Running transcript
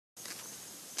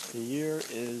The year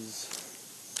is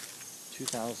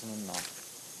 2009.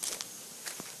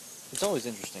 It's always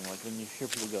interesting, like when you hear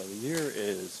people go, the year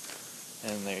is,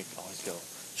 and they always go,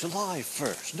 July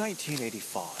 1st,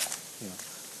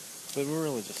 1985, But we're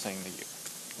really just saying the year,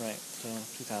 right? So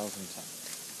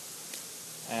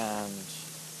 2010. And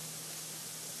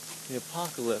the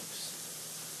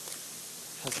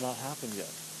apocalypse has not happened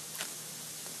yet.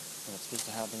 And it's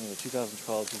supposed to happen either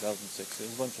 2012, 2006.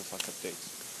 There's a bunch of fuck up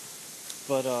dates.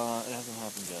 But it hasn't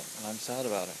happened yet, and I'm sad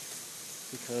about it,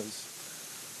 because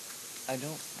I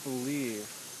don't believe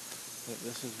that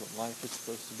this is what life is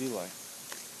supposed to be like.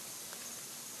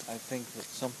 I think that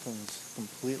something's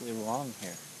completely wrong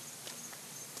here.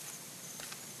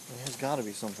 There's got to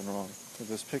be something wrong with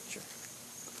this picture.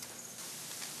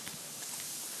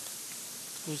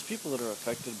 There's people that are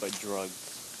affected by drugs,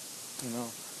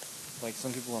 like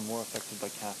some people are more affected by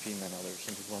caffeine than others,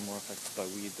 some people are more affected by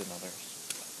weed than others.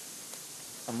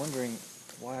 I'm wondering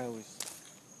why I always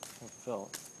have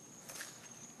felt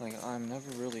like I'm never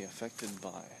really affected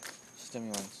by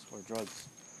stimulants or drugs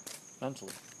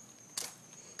mentally.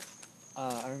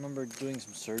 I remember doing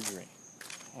some surgery,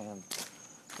 and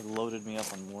it loaded me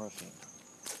up on morphine,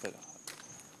 but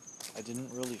I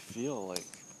didn't really feel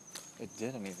like it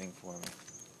did anything for me.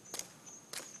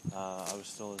 I was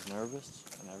still as nervous,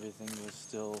 and everything was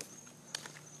still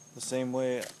the same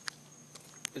way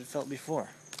it felt before.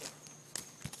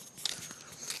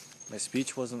 My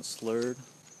speech wasn't slurred.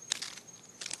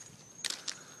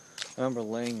 I remember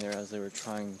laying there as they were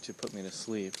trying to put me to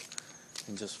sleep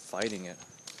and just fighting it.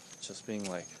 Just being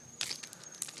like,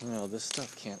 this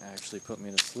stuff can't actually put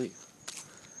me to sleep.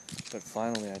 But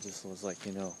finally I just was like,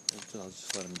 I'll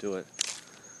just let him do it.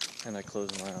 And I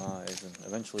closed my eyes and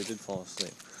eventually did fall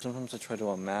asleep. Sometimes I try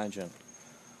to imagine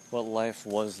what life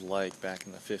was like back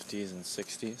in the 50s and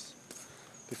 60s,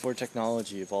 before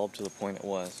technology evolved to the point it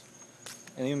was.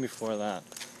 And even before that,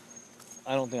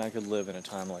 I don't think I could live in a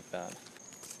time like that.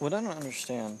 What I don't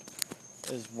understand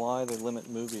is why they limit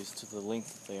movies to the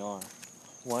length that they are.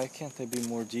 Why can't they be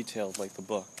more detailed like the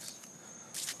books?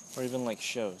 Or even like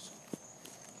shows?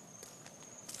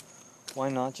 Why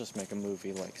not just make a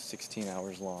movie like 16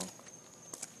 hours long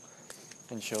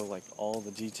and show like all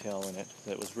the detail in it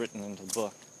that was written into the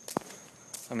book?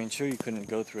 I mean, sure, you couldn't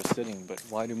go through a sitting, but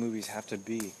why do movies have to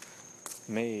be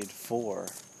made for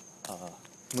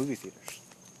movie theaters?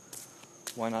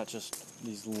 Why not just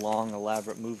these long,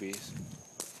 elaborate movies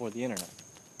for the internet?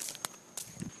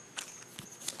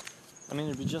 I mean,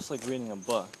 it'd be just like reading a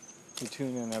book. You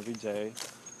tune in every day,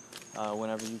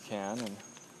 whenever you can, and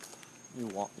you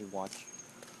watch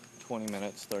 20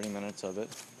 minutes, 30 minutes of it,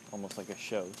 almost like a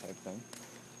show type thing,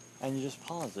 and you just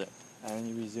pause it, and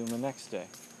you resume the next day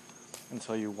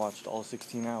until you watched all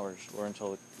 16 hours, or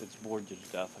until it's bored you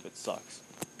to death if it sucks.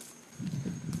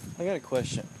 I got a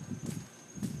question.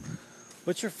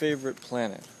 What's your favorite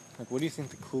planet? Like, what do you think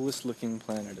the coolest looking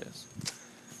planet is?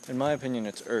 In my opinion,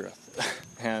 it's Earth.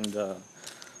 And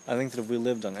I think that if we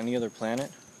lived on any other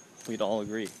planet, we'd all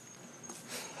agree.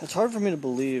 It's hard for me to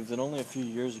believe that only a few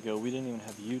years ago we didn't even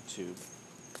have YouTube.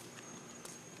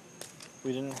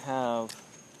 We didn't have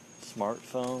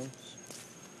smartphones.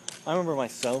 I remember my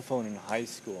cell phone in high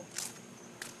school.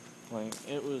 Like,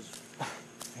 it was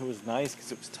nice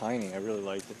because it was tiny. I really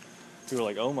liked it. People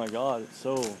were like, oh my god, it's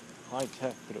so high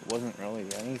tech, but it wasn't really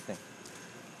anything.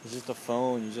 It was just a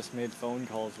phone. You just made phone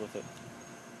calls with it.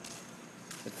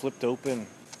 It flipped open.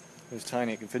 It was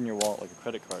tiny. It could fit in your wallet like a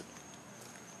credit card.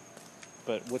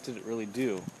 But what did it really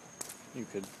do? You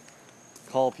could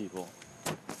call people.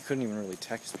 You couldn't even really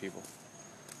text people.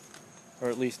 Or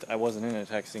at least I wasn't into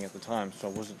texting at the time, so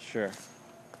I wasn't sure.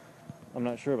 I'm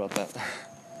not sure about that.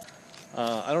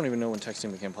 I don't even know when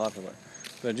texting became popular.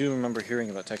 But I do remember hearing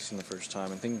about texting the first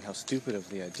time and thinking how stupid of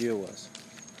the idea was.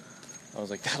 I was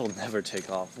like, that'll never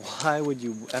take off. Why would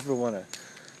you ever want to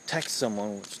text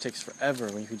someone, which takes forever,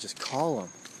 when you could just call them?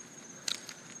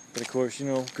 But of course,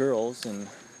 girls, and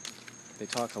they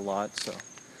talk a lot, so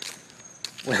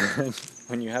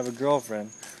when you have a girlfriend,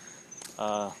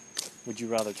 would you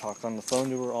rather talk on the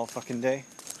phone to her all fucking day,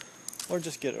 or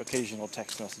just get occasional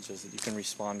text messages that you can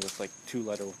respond with like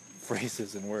 2-letter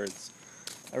phrases and words?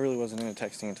 I really wasn't into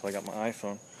texting until I got my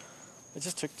iPhone. It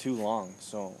just took too long,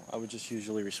 so I would just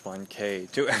usually respond K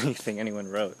to anything anyone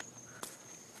wrote.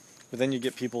 But then you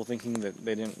get people thinking that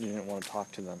you didn't want to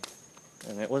talk to them,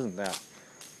 and it wasn't that.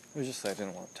 It was just that I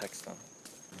didn't want to text them.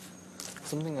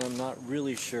 Something that I'm not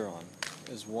really sure on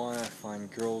is why I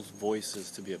find girls'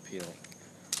 voices to be appealing.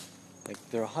 Like,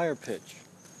 they're a higher pitch.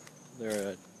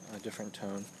 They're a different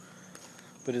tone.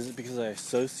 But is it because I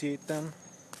associate them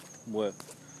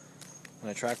with an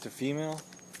attractive female?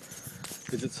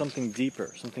 Is it something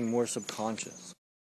deeper, something more subconscious?